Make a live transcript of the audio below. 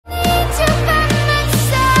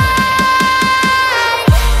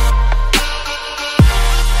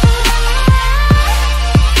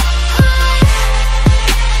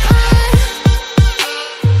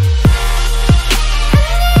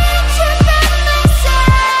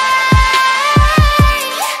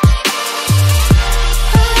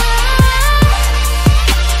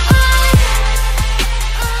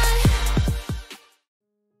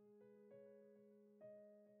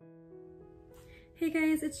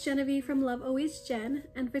it's Genevieve from Love Always Jen,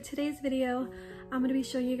 and for today's video I'm going to be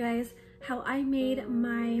showing you guys how I made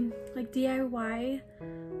my DIY.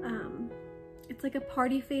 It's like a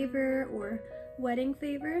party favor or wedding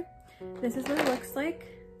favor. This is what it looks like.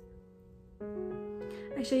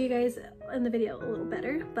 I show you guys in the video a little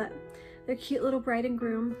better, but they're cute little bride and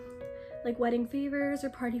groom like wedding favors or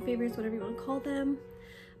party favors, whatever you want to call them.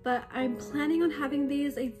 But I'm planning on having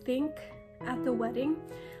these, I think, at the wedding,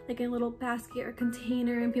 like in a little basket or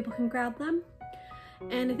container, and people can grab them.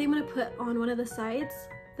 And I think I'm gonna put on one of the sides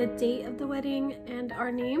the date of the wedding and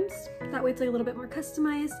our names. That way it's like a little bit more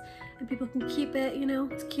customized and people can keep it, you know,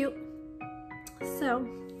 it's cute. So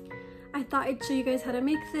I thought I'd show you guys how to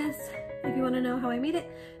make this. If you want to know how I made it,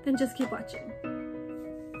 then just keep watching.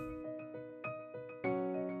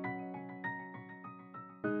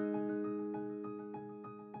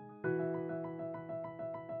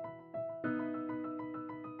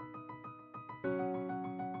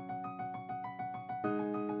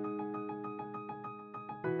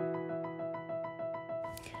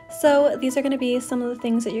 So these are going to be some of the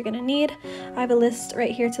things that you're going to need. I have a list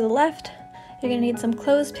right here to the left. You're going to need some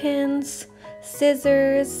clothespins,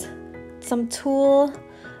 scissors, some tulle,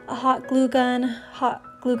 a hot glue gun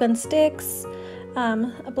sticks,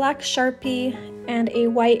 a black Sharpie, and a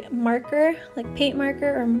white marker, like paint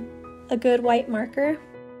marker or a good white marker.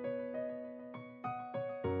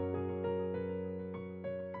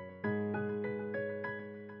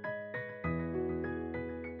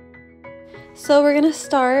 So we're gonna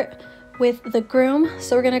start with the groom.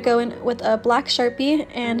 So we're gonna go in with a black Sharpie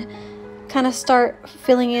and kind of start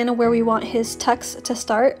filling in where we want his tux to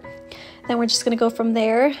start. Then we're just gonna go from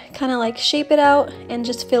there, kind of like shape it out and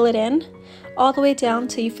just fill it in all the way down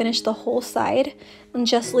till you finish the whole side and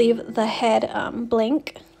just leave the head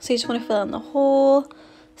blank. So you just want to fill in the whole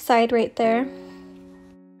side right there.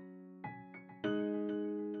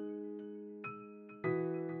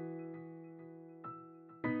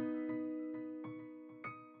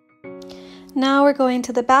 Now we're going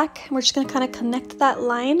to the back. We're just going to kind of connect that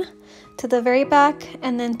line to the very back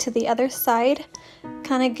and then to the other side.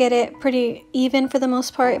 Kind of get it pretty even for the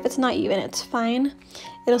most part. If it's not even, it's fine.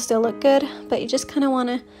 It'll still look good, but you just kind of want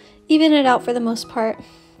to even it out for the most part,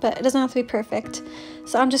 but it doesn't have to be perfect.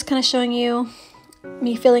 So I'm just kind of showing you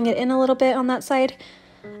me filling it in a little bit on that side.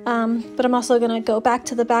 But I'm also going to go back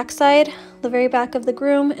to the back side, the very back of the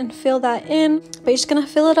groom, and fill that in. But you're just going to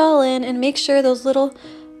fill it all in and make sure those little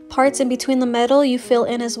parts in between the metal you fill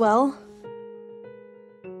in as well.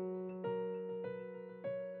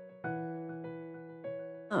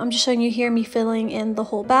 I'm just showing you here me filling in the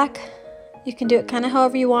whole back. You can do it kind of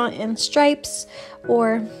however you want, in stripes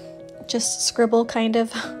or just scribble, kind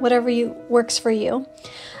of whatever works for you.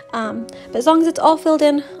 But as long as it's all filled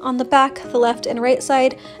in on the back, the left and right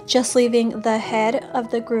side, just leaving the head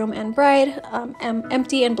of the groom and bride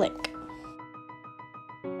empty and blank.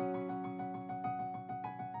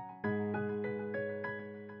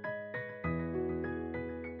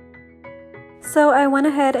 So I went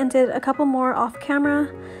ahead and did a couple more off camera.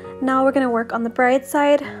 Now we're going to work on the bride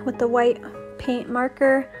side with the white paint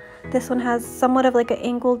marker. This one has somewhat of like an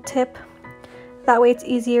angled tip. That way it's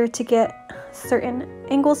easier to get certain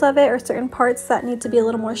angles of it or certain parts that need to be a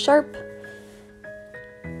little more sharp.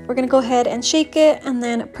 We're going to go ahead and shake it and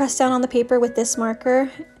then press down on the paper with this marker.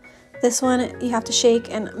 This one you have to shake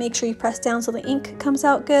and make sure you press down so the ink comes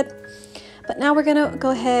out good. But now we're going to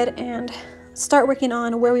go ahead and start working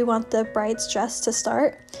on where we want the bride's dress to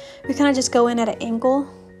start. We kind of just go in at an angle,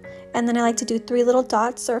 and then I like to do 3 little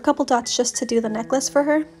dots or a couple dots just to do the necklace for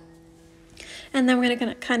her. And then we're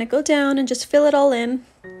gonna kind of go down and just fill it all in,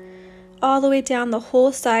 all the way down the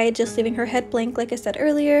whole side, just leaving her head blank like I said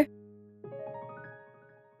earlier.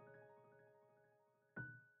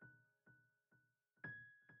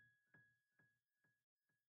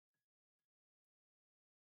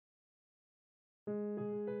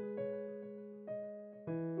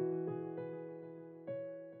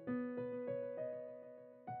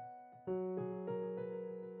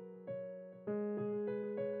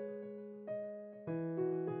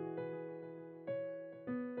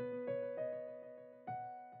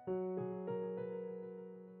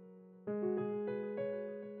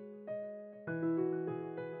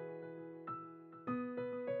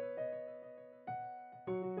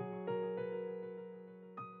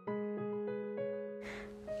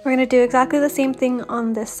 We're going to do exactly the same thing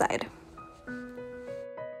on this side.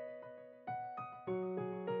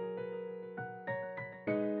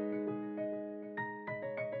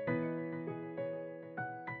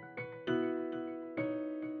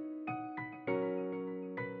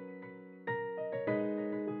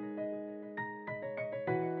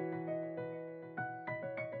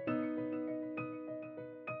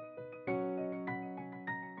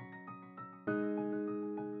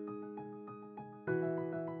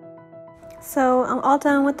 So I'm all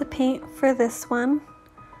done with the paint for this one.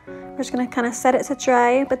 We're just gonna kind of set it to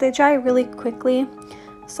dry, but they dry really quickly,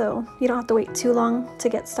 so you don't have to wait too long to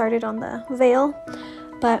get started on the veil.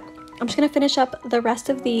 But I'm just gonna finish up the rest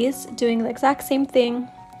of these, doing the exact same thing,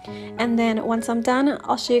 and then once I'm done,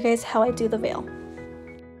 I'll show you guys how I do the veil.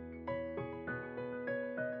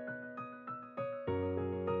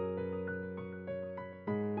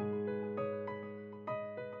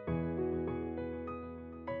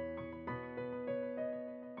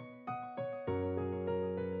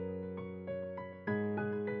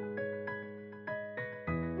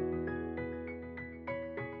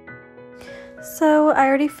 So I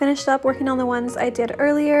already finished up working on the ones I did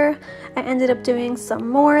earlier. I ended up doing some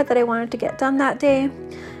more that I wanted to get done that day.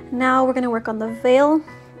 Now we're going to work on the veil.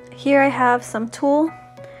 Here I have some tulle.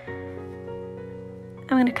 I'm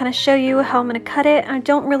going to kind of show you how I'm going to cut it. I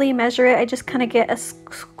don't really measure it, I just kind of get a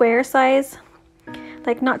square size,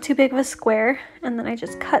 like not too big of a square, and then I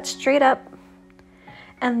just cut straight up.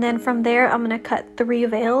 And then from there I'm going to cut 3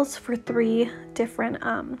 veils for 3 different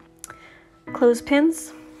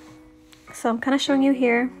clothespins. So I'm kind of showing you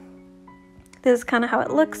here. This is kind of how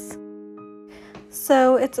it looks.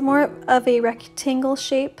 So it's more of a rectangle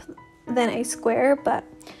shape than a square, but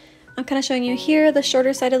I'm kind of showing you here. The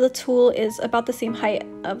shorter side of the tulle is about the same height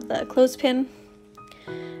of the clothespin.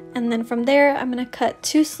 And then from there, I'm going to cut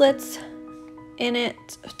 2 slits in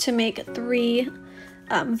it to make 3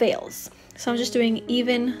 veils. So I'm just doing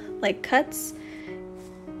even like cuts.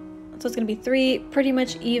 So it's going to be 3 pretty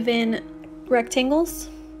much even rectangles.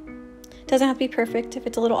 Doesn't have to be perfect. If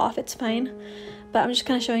it's a little off, it's fine. But I'm just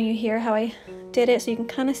kind of showing you here how I did it so you can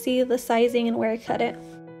kind of see the sizing and where I cut it.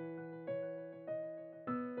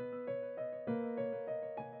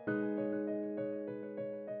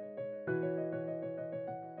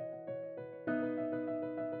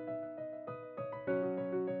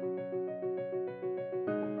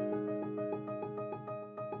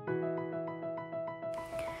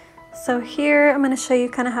 So here I'm going to show you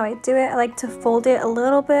kind of how I do it. I like to fold it a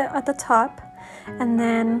little bit at the top and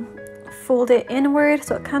then fold it inward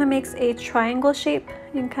so it kind of makes a triangle shape.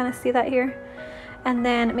 You can kind of see that here. And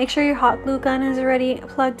then make sure your hot glue gun is already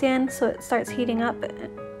plugged in so it starts heating up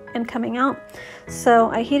and coming out. So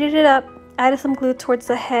I heated it up, added some glue towards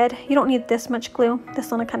the head. You don't need this much glue. This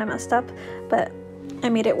one I kind of messed up, but I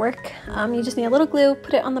made it work. You just need a little glue,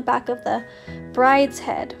 put it on the back of the bride's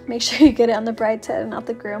head. Make sure you get it on the bride's head and not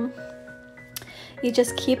the groom. You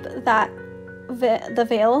just keep that the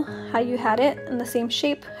veil how you had it in the same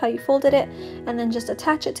shape, how you folded it, and then just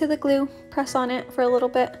attach it to the glue, press on it for a little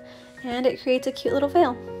bit, and it creates a cute little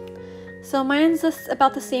veil. So mine's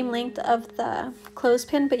about the same length of the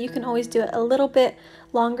clothespin, but you can always do it a little bit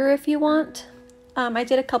longer if you want. I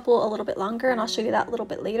did a couple a little bit longer, and I'll show you that a little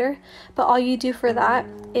bit later. But all you do for that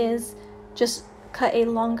is just cut a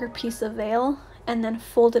longer piece of veil and then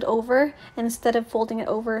fold it over. And instead of folding it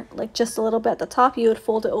over like just a little bit at the top, you would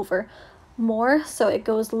fold it over more so it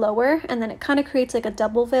goes lower, and then it kind of creates like a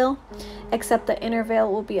double veil, except the inner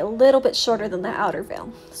veil will be a little bit shorter than the outer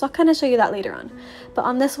veil. So I'll kind of show you that later on. But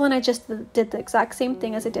on this one I just did the exact same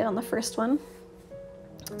thing as I did on the first one.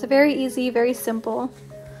 It's a very easy, very simple,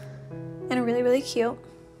 and really, really cute.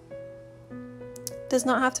 Does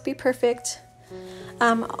not have to be perfect.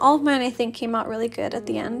 All of mine I think came out really good at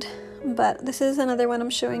the end, but this is another one I'm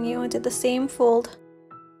showing you. I did the same fold.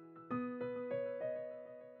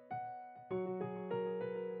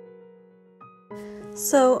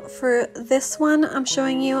 So for this one I'm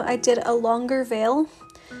showing you, I did a longer veil.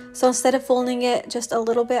 So instead of folding it just a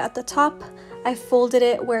little bit at the top, I folded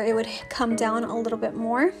it where it would come down a little bit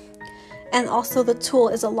more. And also the tulle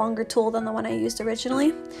is a longer tulle than the one I used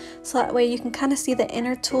originally. So that way you can kind of see the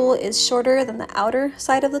inner tulle is shorter than the outer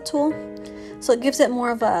side of the tulle. So it gives it more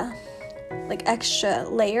of a like extra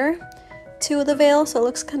layer to the veil, so it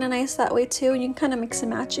looks kind of nice that way too. You can kind of mix and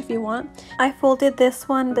match if you want. I folded this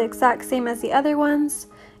one the exact same as the other ones,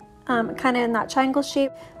 kind of in that triangle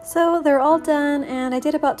shape. So they're all done, and I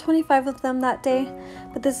did about 25 of them that day,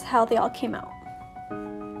 but this is how they all came out.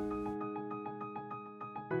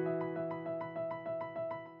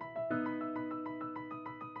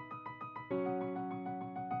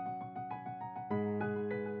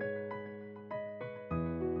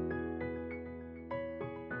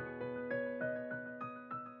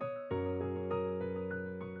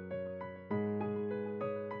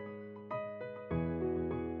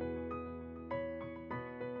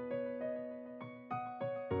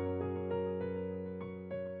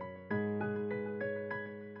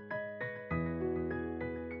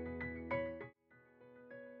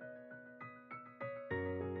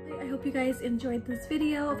 I hope you guys enjoyed this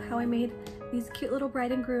video of how I made these cute little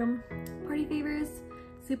bride and groom party favors.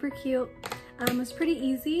 Super cute. It was pretty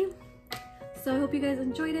easy. So I hope you guys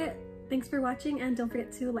enjoyed it. Thanks for watching, and don't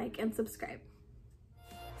forget to like and subscribe.